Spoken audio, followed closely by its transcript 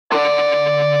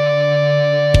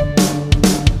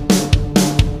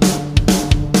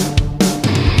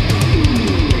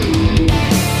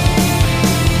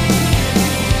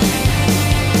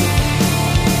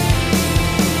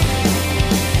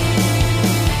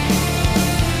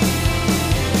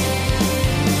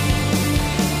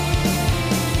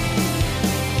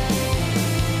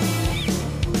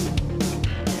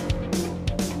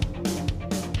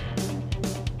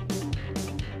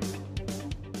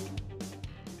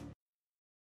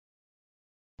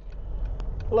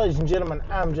Ladies and gentlemen,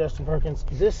 I'm Justin Perkins.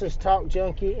 This is Talk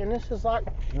Junkie, and this is like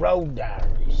Road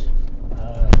Diaries.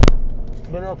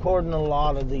 Been recording a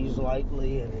lot of these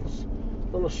lately, and it's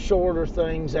little shorter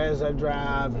things as I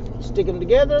drive and stick them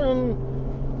together,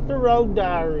 and they're Road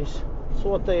Diaries. That's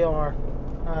what they are.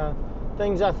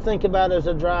 Things I think about as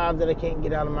I drive that I can't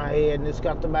get out of my head, and it's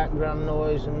got the background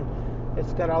noise, and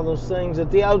it's got all those things that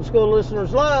the old school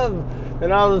listeners love,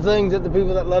 and all the things that the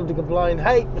people that love to complain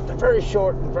hate, but they're very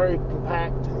short and very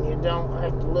compact, and you don't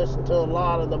have to listen to a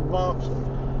lot of the bumps.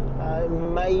 It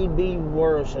may be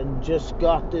worse. I just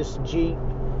got this Jeep,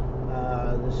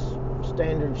 this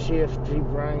standard shift Jeep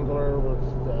Wrangler with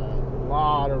a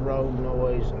lot of road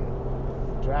noise,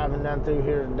 and driving down through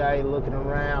here today looking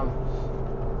around.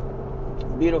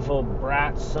 Beautiful,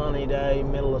 bright, sunny day,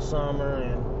 middle of summer,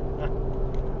 and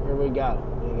here we go.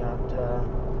 We got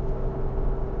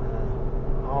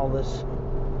all this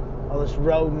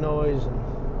road noise, and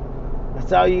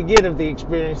that's all you get of the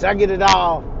experience. I get it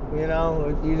all, you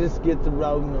know. You just get the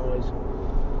road noise.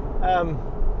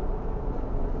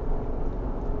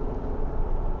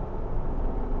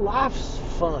 Life's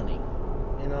funny,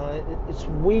 you know. It's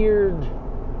weird.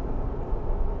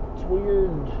 It's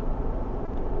weird.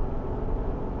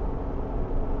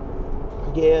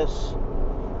 I guess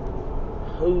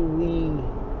who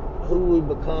we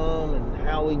become and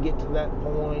how we get to that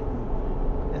point,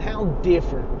 and how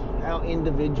different, how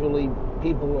individually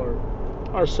people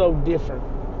are so different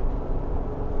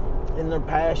in their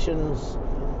passions,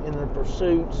 in their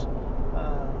pursuits,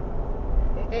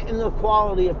 in their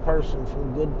quality of person,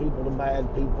 from good people to bad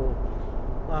people.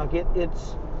 Like it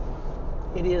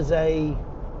is a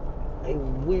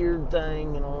weird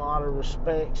thing in a lot of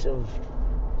respects of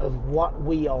what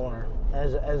we are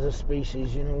as a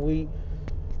species. You know,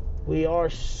 we are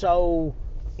so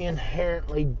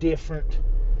inherently different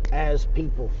as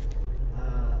people,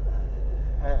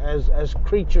 as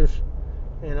creatures.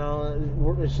 You know,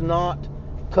 it's not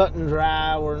cut and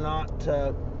dry. We're not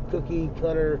cookie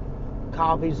cutter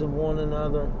copies of one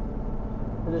another.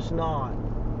 We're just not.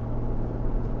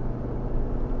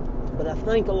 But I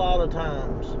think a lot of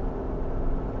times,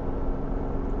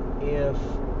 if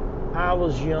I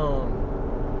was young,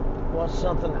 what's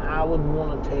something I would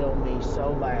want to tell me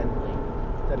so badly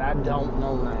that I don't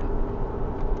know now?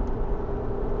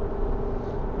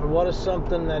 Or what is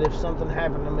something that if something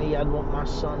happened to me, I'd want my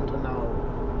son to know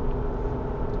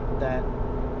that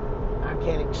I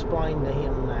can't explain to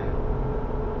him now?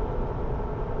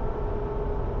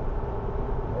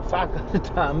 If I got a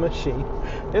time machine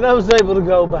and I was able to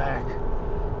go back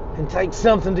and take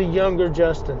something to younger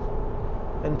Justin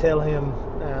and tell him,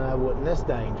 I wouldn't, that's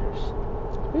dangerous.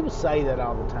 People say that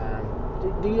all the time.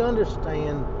 Do you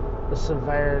understand the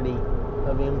severity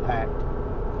of impact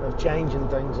of changing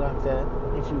things like that?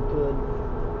 If you could,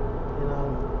 you know,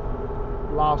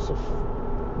 loss of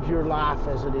your life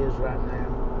as it is right now.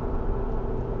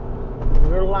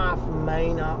 Your life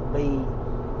may not be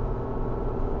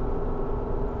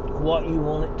what you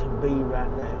want it to be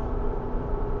right now,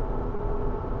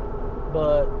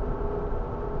 but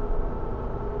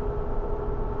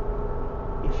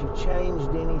if you changed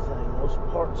anything, those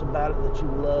parts about it that you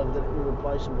love, that are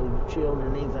irreplaceable, your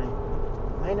children, anything,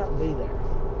 may not be there.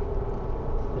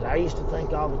 Because I used to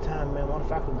think all the time, man, what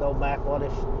if I could go back? What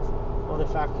if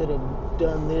I could have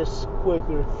done this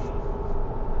quicker?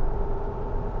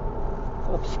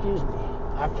 Oh, excuse me.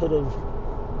 I could have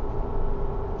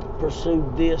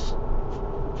pursued this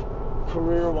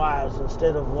career-wise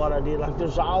instead of what I did. Like,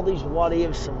 there's all these what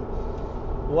ifs, and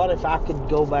what if I could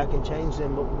go back and change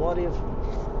them? But what if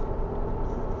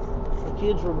the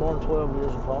kids were born 12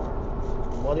 years apart?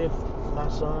 What if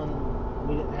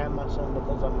we didn't have my son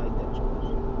because I made that choice?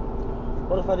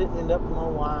 What if I didn't end up with my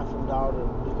wife and daughter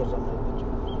because I made that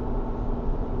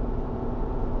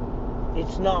choice?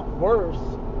 It's not worth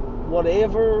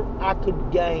whatever I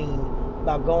could gain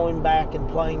by going back and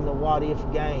playing the what if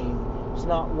game. It's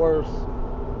not worth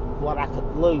what I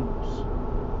could lose.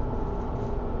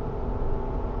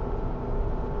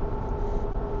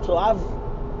 So I've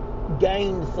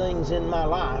gained things in my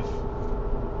life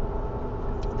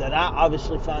that I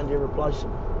obviously find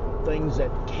irreplaceable. Things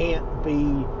that can't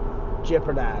be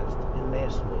jeopardized and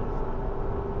messed with.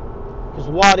 Because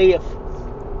what if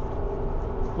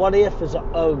is an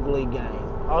ugly game.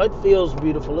 Oh, it feels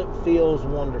beautiful. It feels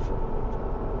wonderful.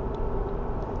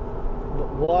 But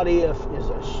what if is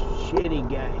a shitty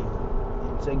game.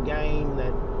 It's a game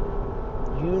that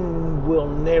you will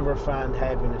never find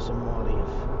happiness in what if.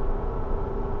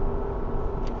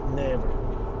 Never.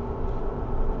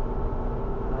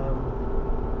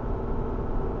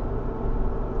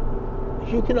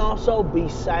 You can also be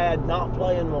sad not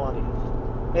playing what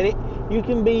if. You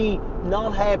can be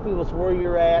not happy with where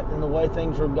you're at and the way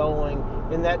things are going,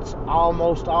 and that's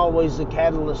almost always the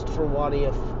catalyst for what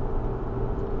if.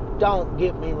 Don't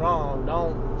get me wrong.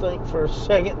 Don't think for a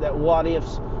second that what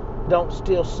ifs don't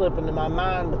still slip into my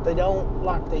mind, but they don't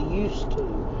like they used to.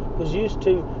 Because used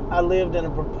to, I lived in a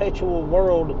perpetual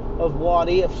world of what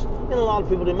ifs, and a lot of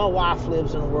people do. My wife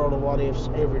lives in a world of what ifs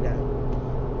every day.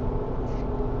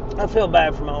 I feel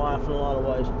bad for my wife in a lot of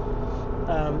ways.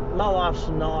 My wife's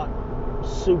not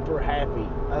super happy,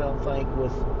 I don't think,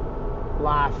 with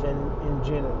life in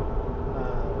general.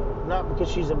 Not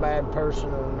because she's a bad person,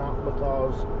 or not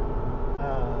because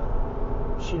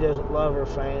she doesn't love her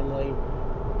family.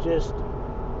 Just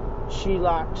she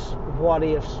likes what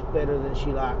ifs better than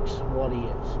she likes what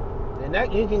is. And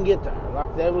that you can get there.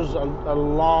 Like, there was a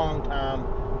long time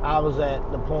I was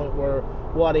at the point where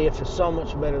what if is so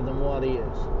much better than what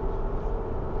is.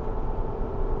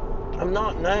 I'm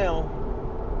not now.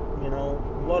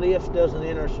 What if doesn't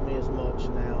interest me as much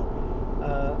now.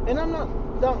 And I'm not,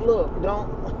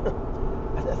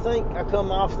 I think I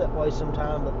come off that way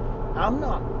sometimes, but I'm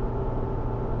not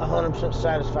 100%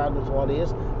 satisfied with what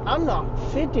is. I'm not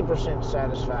 50%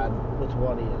 satisfied with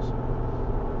what is.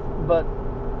 But,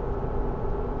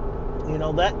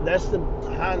 that's the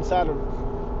hindsight of,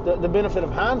 the benefit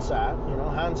of hindsight.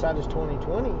 Hindsight is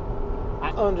 20/20. I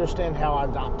understand how I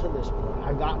got to this point.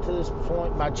 I got to this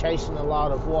point by chasing a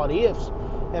lot of what ifs,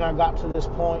 and I got to this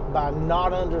point by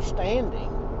not understanding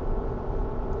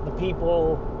the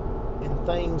people and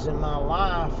things in my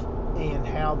life and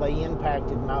how they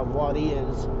impacted my what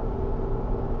is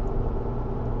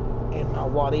and my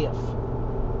what if.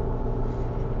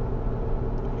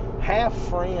 Have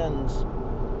friends.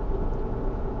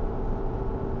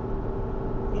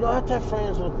 You don't have to have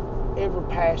friends with every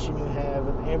passion you have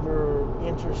and every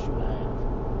interest you have.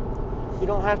 You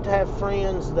don't have to have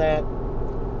friends that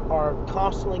are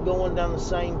constantly going down the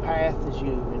same path as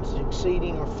you and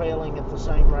succeeding or failing at the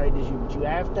same rate as you. But you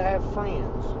have to have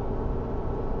friends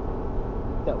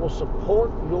that will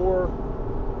support your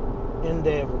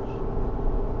endeavors,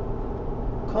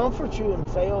 comfort you in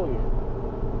failure,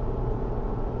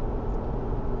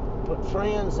 but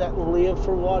friends that live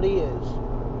for what is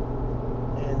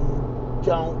and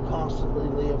don't constantly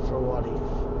live for what if.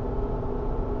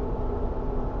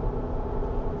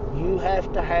 You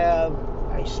have to have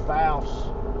a spouse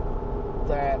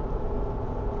that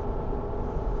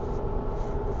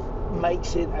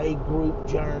makes it a group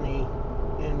journey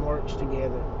and works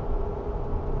together,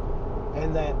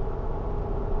 and that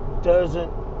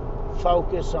doesn't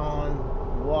focus on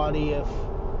what if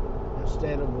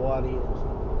instead of what is.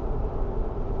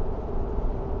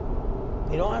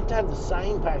 You don't have to have the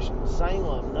same passion, the same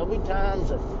love. There'll be times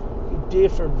that you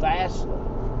differ vastly,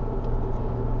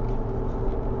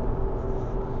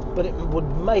 but it would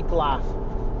make life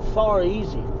far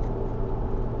easier.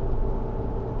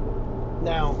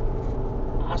 Now,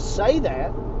 I say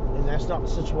that, and that's not the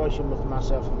situation with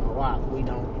myself and my wife.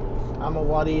 I'm a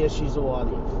what is, she's a what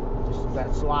if.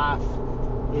 That's life,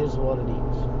 is what it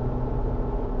is.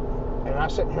 And I'm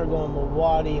sitting here going, well,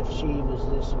 what if she was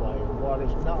this way? Or what if,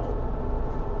 no,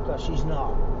 because she's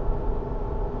not.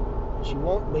 She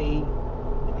won't be,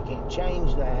 and I can't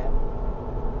change that.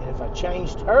 And if I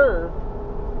changed her,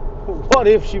 what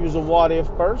if she was a what if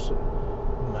person?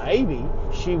 Maybe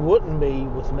she wouldn't be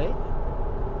with me.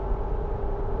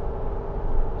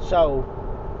 So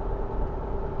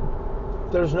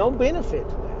there's no benefit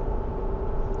to that.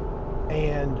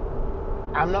 And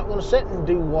I'm not going to sit and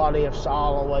do what ifs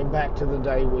all the way back to the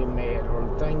day we met or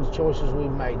choices we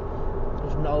made.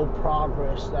 There's no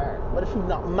progress there. But if you've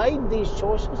not made these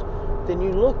choices, then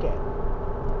you look at it.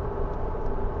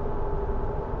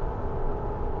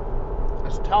 I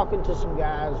was talking to some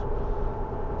guys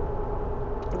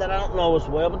that I don't know as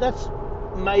well, but that's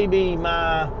maybe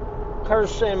my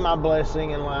curse and my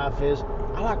blessing in life is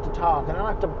I like to talk and I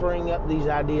like to bring up these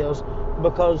ideas,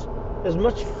 because as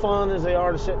much fun as they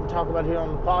are to sit and talk about here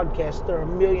on the podcast, they're a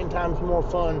million times more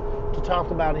fun to talk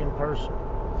about in person.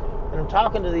 And I'm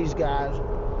talking to these guys,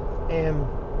 and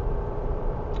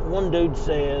one dude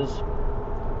says,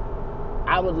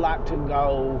 I would like to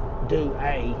go do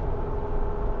A.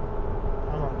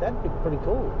 I'm like, that'd be pretty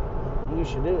cool. You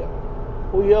should do it.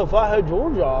 Well, yeah, if I had your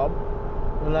job,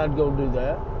 then I'd go do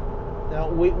that.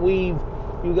 Now,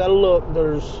 you got to look,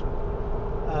 there's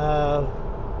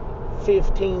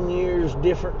 15 years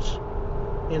difference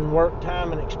in work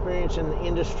time and experience in the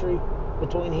industry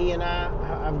between he and I.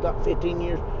 I've got 15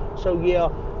 years. So, yeah,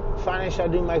 financially I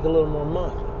do make a little more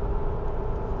money.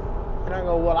 And I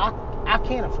go, well, I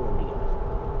can't afford to go.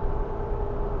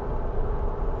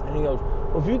 And he goes,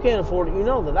 well, if you can't afford it, you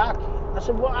know that I can. I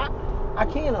said, well, I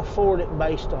can't afford it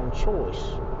based on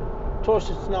choice. Choice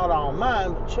is not all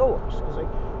mine, but choice. I was like,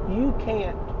 you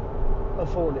can't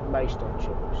afford it based on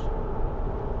choice.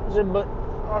 I said, but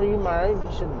are you married?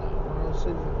 He said, no. I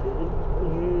said,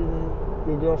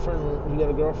 your girlfriend, you got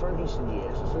a girlfriend? He said,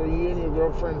 yes. I said, are you and your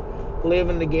girlfriend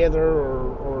living together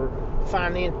or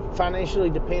financially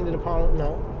dependent upon it?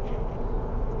 No.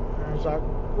 I was like,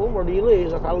 well, where do you live?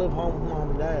 He's like, I live home with mom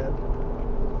and dad.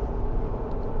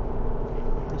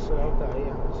 I said, okay,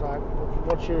 yeah. It's like,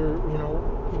 what's your,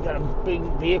 you got a big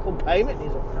vehicle payment? And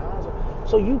he's like, no. I was like,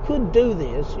 so you could do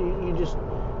this,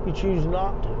 you choose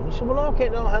not to. He said, well, okay, I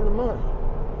don't have the money.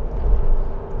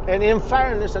 And in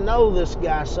fairness, I know this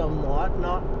guy somewhat,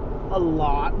 not a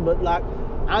lot, but like,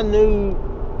 I knew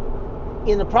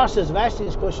in the process of asking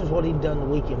these questions what he'd done the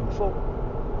weekend before.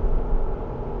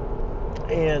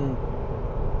 And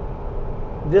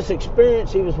this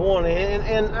experience he was wanting,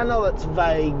 and I know that's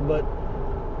vague, but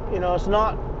it's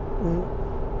not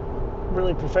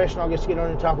really professional, I guess, to get on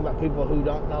and talk about people who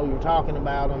don't know you're talking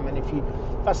about them. And if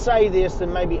I say this,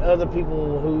 then maybe other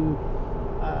people who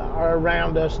are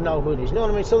around us know who it is. You know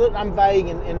what I mean? So that I'm vague,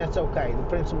 and that's okay. The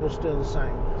principle's still the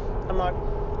same. I'm like,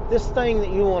 this thing that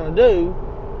you want to do,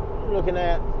 looking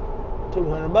at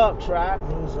 $200, right?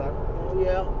 And he's like, oh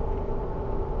yeah.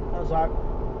 I was like,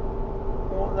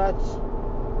 well, that's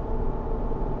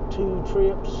 2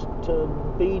 trips to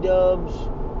B-Dubs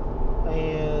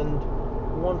and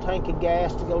 1 tank of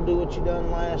gas to go do what you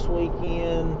done last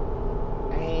weekend,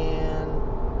 and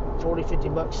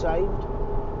 $40-50 saved,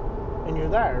 and you're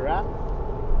there, right?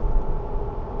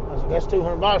 I was like, that's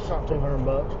 $200, not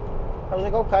 $200. I was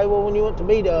like, okay, well, when you went to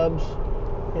B-Dubs,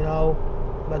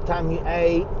 by the time you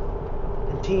ate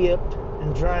and tipped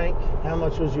and drank, how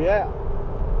much was you out?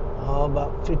 Oh,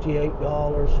 about $58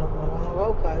 or something. I'm like,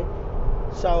 okay.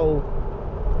 So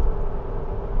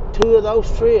 2 of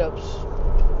those trips,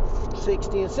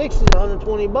 60 and 60 is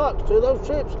 $120. 2 of those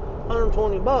trips,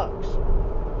 $120.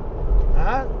 All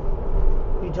right?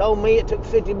 You told me it took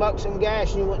 $50 in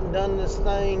gas and you went and done this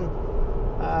thing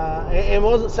and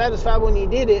wasn't satisfied when you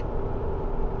did it.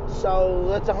 So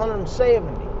that's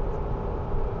 $170.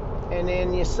 And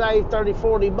then you save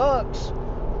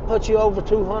 $30-40, put you over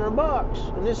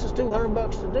 $200. And this is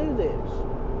 $200 to do this.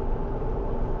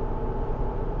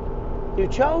 You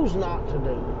chose not to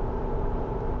do it.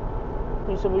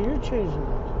 He said, well, you're choosing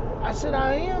not to do it. I said,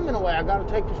 I am in a way. I got to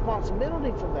take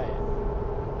responsibility for that.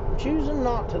 I'm choosing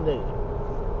not to do it.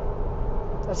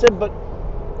 I said, but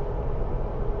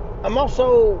I'm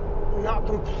also not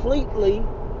completely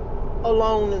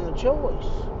alone in the choice.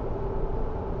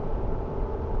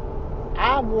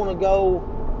 I want to go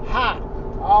hike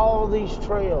all these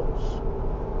trails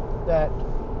that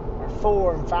are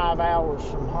 4 and 5 hours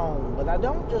from home, but I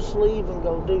don't just leave and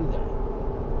go do that.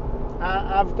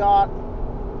 I've got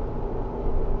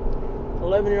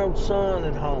 11-year-old son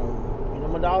at home.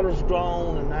 My daughter's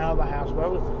grown and out of the house, but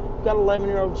I've got an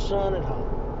 11-year-old son at home.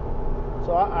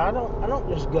 So I don't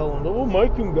just go and we'll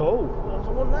make him go. I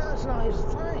said, well, no, it's not his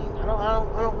thing. I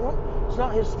don't want. It's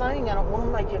not his thing. I don't want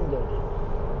to make him do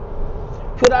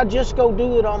it. Could I just go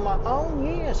do it on my own?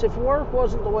 Yes, if work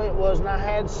wasn't the way it was and I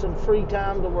had some free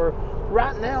time to work.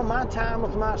 Right now, my time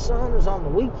with my son is on the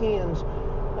weekends.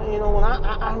 When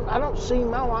I don't see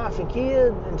my wife and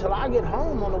kid until I get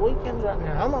home on the weekends right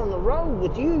now. I'm on the road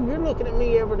with you. You're looking at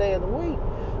me every day of the week.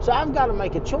 So I've got to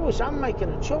make a choice. I'm making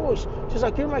a choice. Just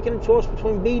like you're making a choice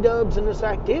between B-Dubs and this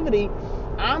activity,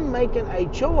 I'm making a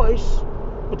choice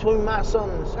between my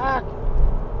son and this hike.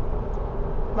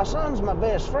 My son's my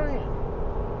best friend.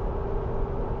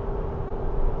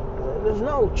 There's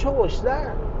no choice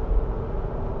there.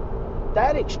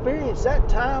 That experience, that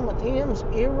time with him's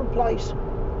irreplaceable.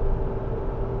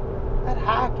 That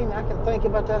hiking, I can think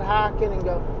about that hiking and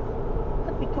go,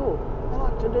 that'd be cool. I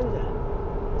like to do that.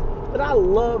 But I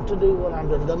love to do what I'm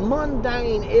doing. The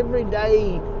mundane,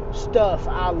 everyday stuff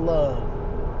I love.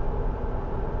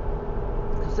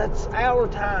 Because that's our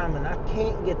time and I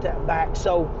can't get that back.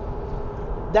 So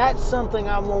that's something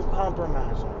I won't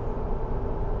compromise on.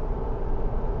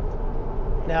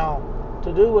 Now,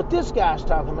 to do what this guy's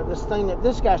talking about, this thing that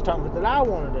this guy's talking about that I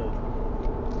want to do.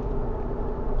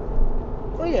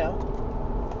 Well, yeah,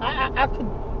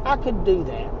 I could do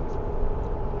that.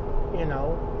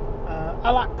 I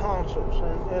like concerts,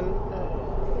 and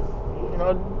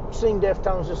I'd seen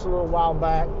Deftones just a little while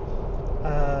back.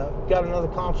 Got another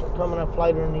concert coming up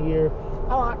later in the year.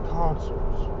 I like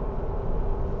concerts.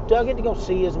 Do I get to go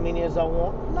see as many as I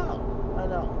want? No, I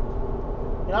don't.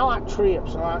 I like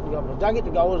trips. I like to go. But do I get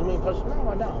to go as many places? No,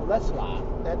 I don't. That's a lie.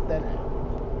 That happens.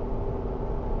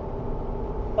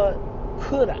 But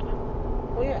could I?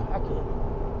 Well, yeah, I could.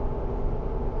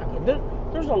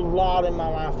 There's a lot in my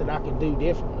life that I could do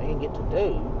differently and get to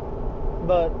do,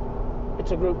 but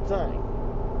it's a group thing.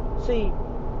 See,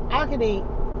 I could eat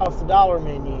off the dollar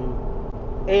menu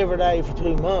every day for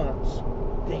 2 months,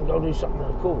 then go do something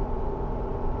really cool.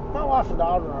 My wife and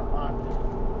daughter aren't like that.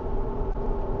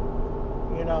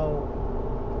 You know,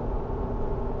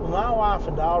 my wife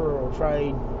and daughter will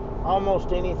trade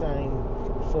almost anything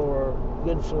for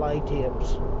good filet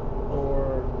tips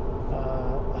or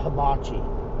hibachi.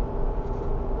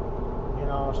 You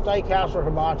know, a steakhouse or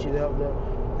hibachi, they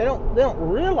don't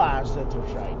realize that they're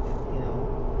trading it. You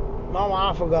know, my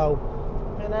wife will go,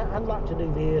 man, I'd like to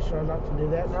do this or I'd like to do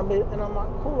that, and I'm like,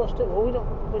 cool, let's do it. Well, we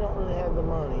don't really have the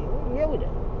money. Yeah, we do.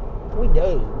 We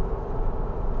do.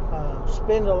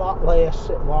 Spend a lot less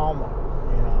at Walmart.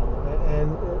 You know,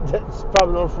 and that's probably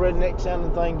the most redneck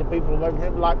sounding thing to people have ever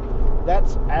heard. Like,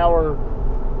 that's our.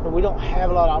 We don't have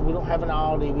a lot. We don't have an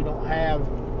Aldi. We don't have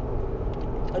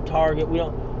a Target. We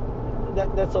don't.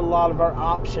 That's a lot of our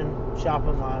option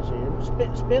shopping wise here.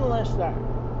 Spend less there.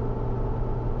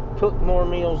 Cook more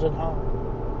meals at home.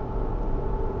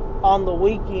 On the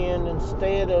weekend,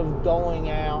 instead of going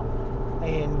out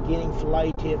and getting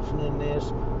filet tips and then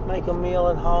this, make a meal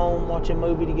at home, watch a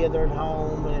movie together at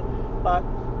home, and but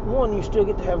one, you still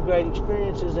get to have great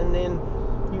experiences, and then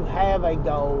you have a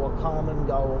goal, a common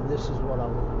goal of this is what I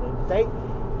want to do.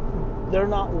 They're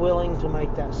not willing to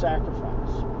make that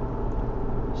sacrifice.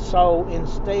 So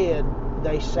instead,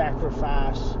 they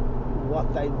sacrifice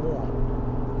what they want.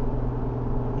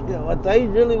 You know, what they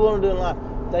really want to do in life,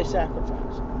 they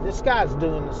sacrifice. This guy's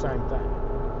doing the same thing.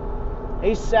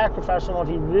 He's sacrificing what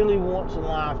he really wants in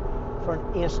life for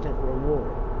an instant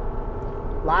reward.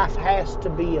 Life has to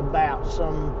be about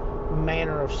some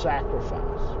manner of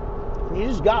sacrifice. And you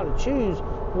just got to choose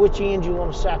which end you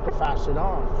want to sacrifice it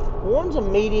on. One's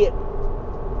immediate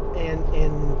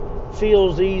and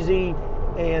feels easy,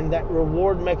 and that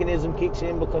reward mechanism kicks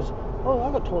in because, oh,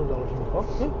 I got $20 in my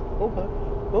pocket. Yeah, okay.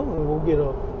 Well, we'll get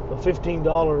a $15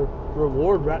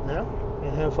 reward right now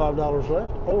and have $5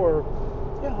 left. Or,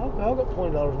 yeah, okay, I got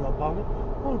 $20 in my pocket.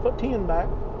 I'm going to put 10 back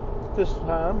this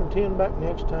time and 10 back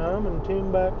next time and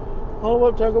 10 back. Oh,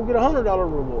 wait till I go get a $100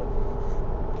 reward.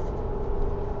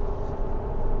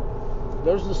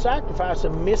 There's the sacrifice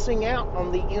of missing out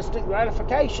on the instant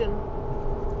gratification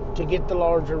to get the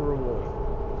larger reward.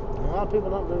 And a lot of people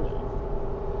don't do that.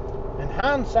 And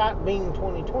hindsight being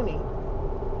 2020,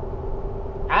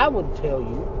 I would tell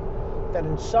you that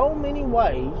in so many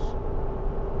ways,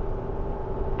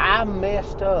 I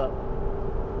messed up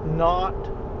not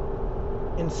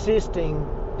insisting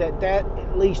that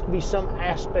at least be some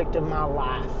aspect of my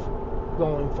life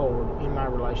going forward in my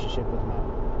relationship with my wife.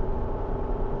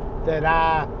 That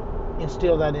I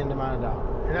instill that into my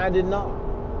daughter. And I did not.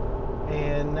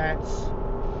 And that's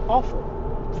awful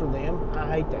for them. I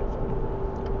hate that for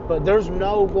them. But there's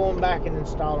no going back and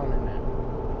installing it now.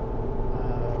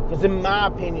 Because in my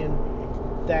opinion,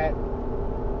 that,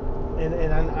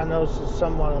 and I know this is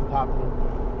somewhat unpopular,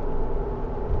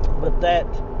 but that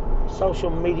social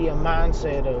media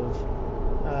mindset of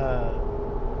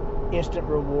instant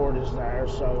reward is there.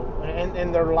 So,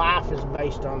 and their life is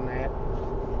based on that.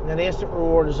 And that instant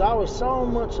reward is always so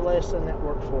much less than that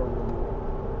work for reward.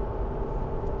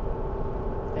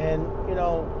 And, you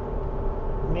know,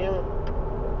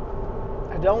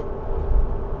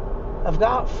 I've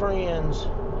got friends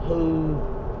who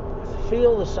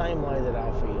feel the same way that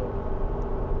I feel.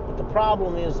 But the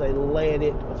problem is they let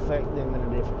it affect them in a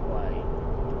different way.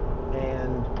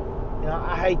 And, you know,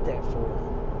 I hate that for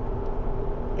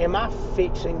them. Am I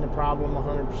fixing the problem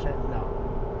 100%? No.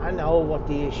 I know what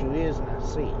the issue is and I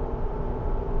see it.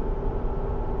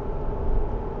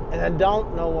 And I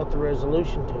don't know what the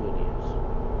resolution to it is,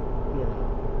 you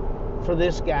know, for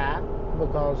this guy,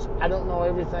 because I don't know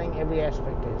everything, every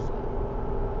aspect is.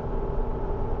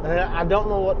 And I don't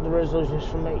know what the resolution is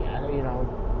for me. You know,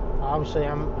 obviously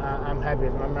I'm happy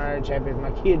with my marriage, happy with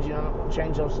my kids. You know, I'm not going to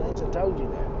change those things. I told you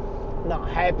that. I'm not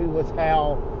happy with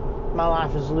how my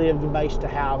life is lived based to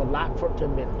how I would like for it to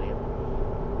have been lived.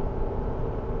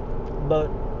 But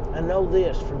I know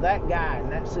this, for that guy in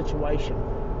that situation,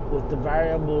 with the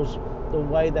variables the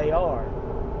way they are,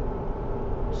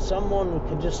 someone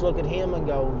could just look at him and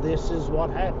go, this is what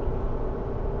happened.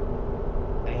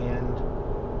 And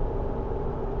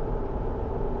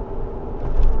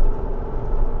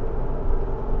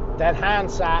that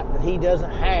hindsight that he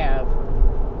doesn't have,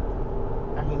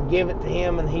 I can give it to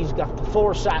him, and he's got the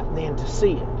foresight then to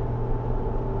see it.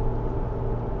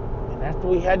 And after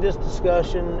we had this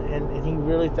discussion and he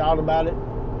really thought about it,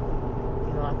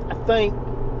 you know, I think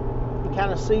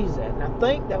kind of sees that. And I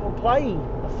think that will play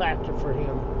a factor for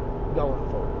him going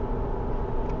forward.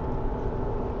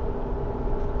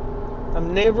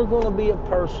 I'm never going to be a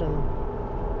person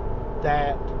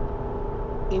that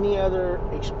any other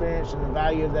experience and the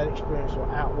value of that experience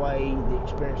will outweigh the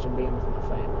experience of being with my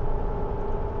family.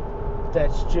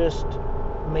 That's just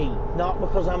me. Not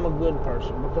because I'm a good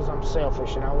person, because I'm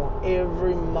selfish and I want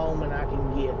every moment I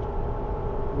can get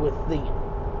with them.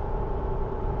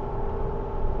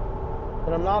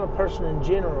 But I'm not a person in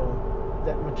general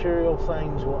that material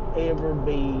things will ever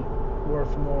be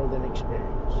worth more than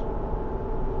experience.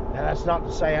 Now that's not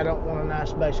to say I don't want a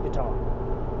nice bass guitar,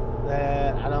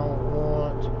 that I don't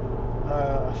want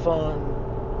a fun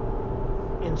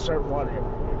insert whatever.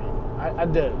 I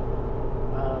do.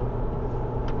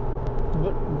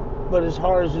 But as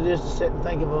hard as it is to sit and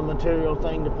think of a material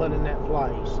thing to put in that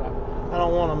place, I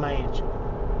don't want a mansion.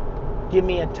 Give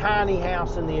me a tiny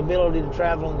house and the ability to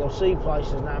travel and go see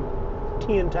places, and I'm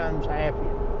 10 times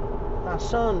happier. My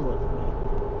son with me,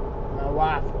 my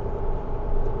wife with me.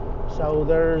 So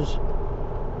there's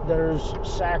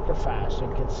sacrifice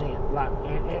and consent, like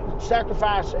and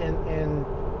sacrifice and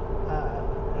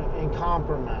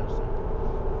compromising.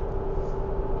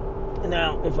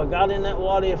 Now, if I got in that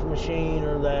what if machine,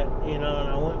 or that, and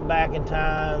I went back in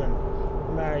time and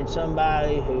married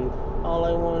somebody who all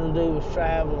they wanted to do was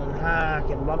travel and hike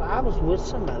and blah, blah, I was with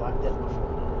somebody like that before.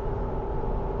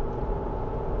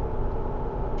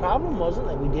 The problem wasn't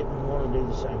that we didn't want to do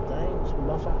the same things. We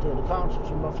both like to go to concerts,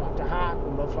 we both like to hike,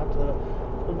 we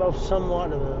both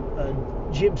somewhat of a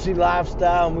gypsy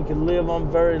lifestyle, and we could live on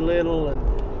very little, and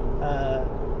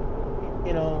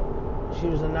she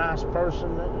was a nice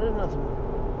person. There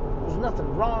was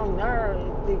nothing wrong there,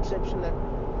 with the exception that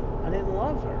I didn't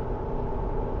love her.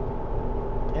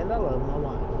 And I love my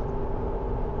wife.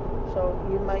 So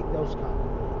you make those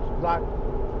compromises. Like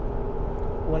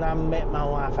when I met my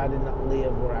wife, I did not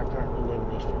live where I currently live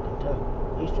in Eastern Kentucky.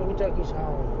 Eastern Kentucky's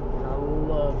home, and I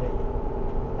love it.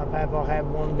 My papa had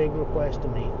one big request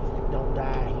of me: don't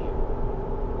die here.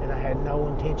 And I had no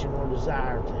intention or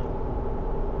desire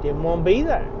to. Didn't want to be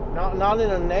there. Not in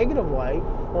a negative way.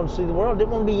 Want to see the world.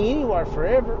 Didn't want to be anywhere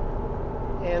forever.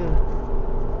 And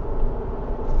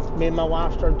me and my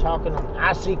wife started talking on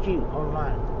ICQ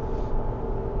online.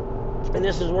 And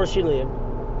this is where she lived.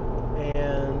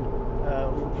 And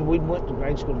we went to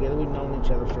grade school together. We'd known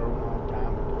each other for a long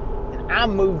time. And I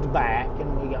moved back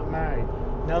and we got married.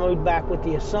 And I moved back with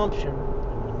the assumption,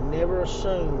 and we never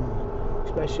assume,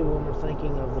 especially when we're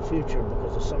thinking of the future,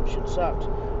 because assumption sucks.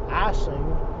 I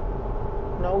assumed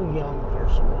no young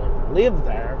person will ever live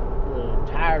there the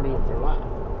entirety of their life.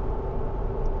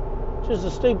 It's just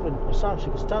a stupid assumption,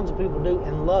 because tons of people do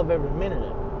and love every minute of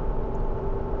it.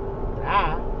 But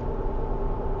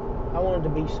I wanted to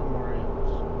be somewhere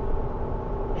else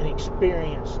and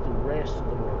experience the rest of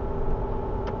the world,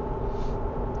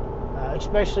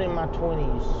 especially in my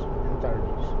 20s and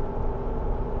 30s.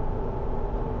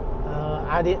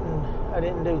 I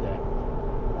didn't do that.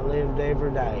 I lived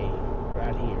every day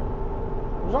right here.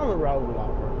 I was on the road a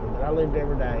lot working, but I lived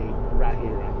every day right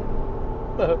here.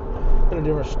 I'm in a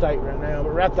different state right now,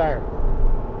 but right there.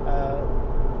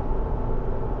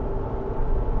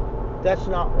 That's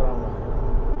not what I wanted.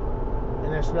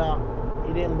 And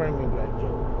it didn't bring me great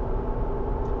joy.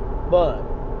 But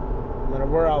no matter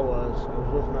where I was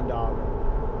with my daughter,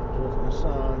 I was with my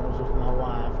son, I was with my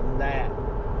wife, and that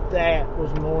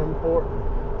was more important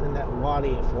than that what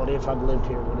if. What if I'd lived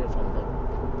here? What if I'd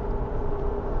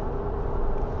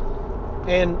lived?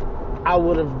 And I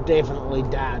would have definitely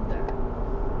died there.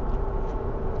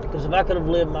 Because if I could have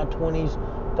lived my 20s,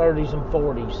 30s, and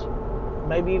 40s,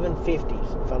 maybe even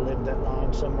 50s, if I lived that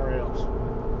long somewhere else,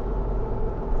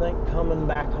 I think coming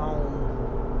back home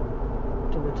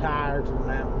to retire to the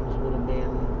mountains would have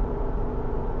been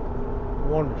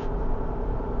wonderful.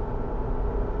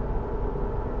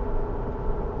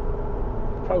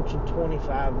 Approaching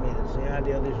 25 minutes. The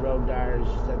idea of these road diaries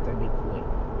is that they be quick.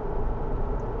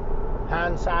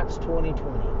 Hindsight's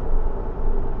 20/20.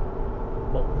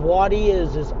 But what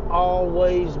is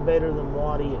always better than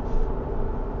what if.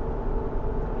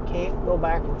 I can't go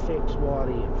back and fix what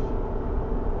if.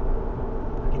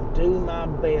 I can do my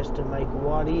best to make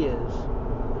what is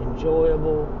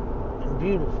enjoyable and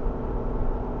beautiful.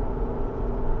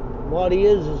 What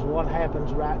is what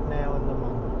happens right now in the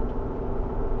moment.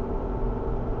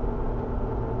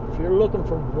 If you're looking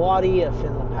for what if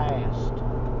in the past,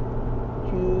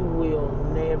 you will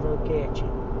never catch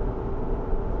it.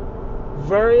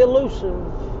 Very elusive,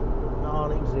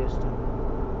 non-existent,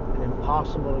 and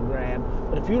impossible to grab.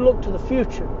 But if you look to the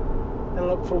future and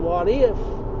look for what if,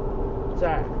 it's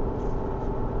there.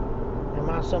 Am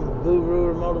I some guru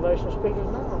or motivational speaker?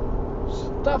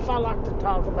 No. Stuff I like to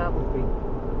talk about with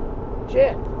people.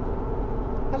 Shit.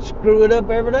 I screw it up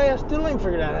every day. I still ain't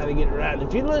figured out how to get it right.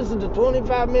 If you listen to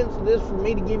 25 minutes of this for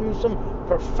me to give you some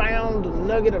profound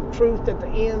nugget of truth at the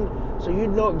end so you'd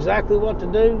know exactly what to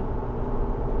do,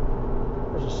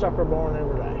 there's a sucker born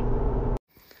every day.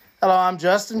 Hello, I'm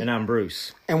Justin. And I'm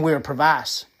Bruce. And we're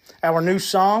Provice. Our new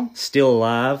song, Still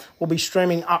Alive, will be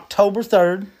streaming October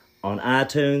 3rd. On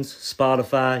iTunes,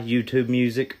 Spotify, YouTube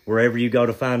Music, wherever you go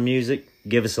to find music,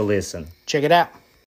 give us a listen. Check it out.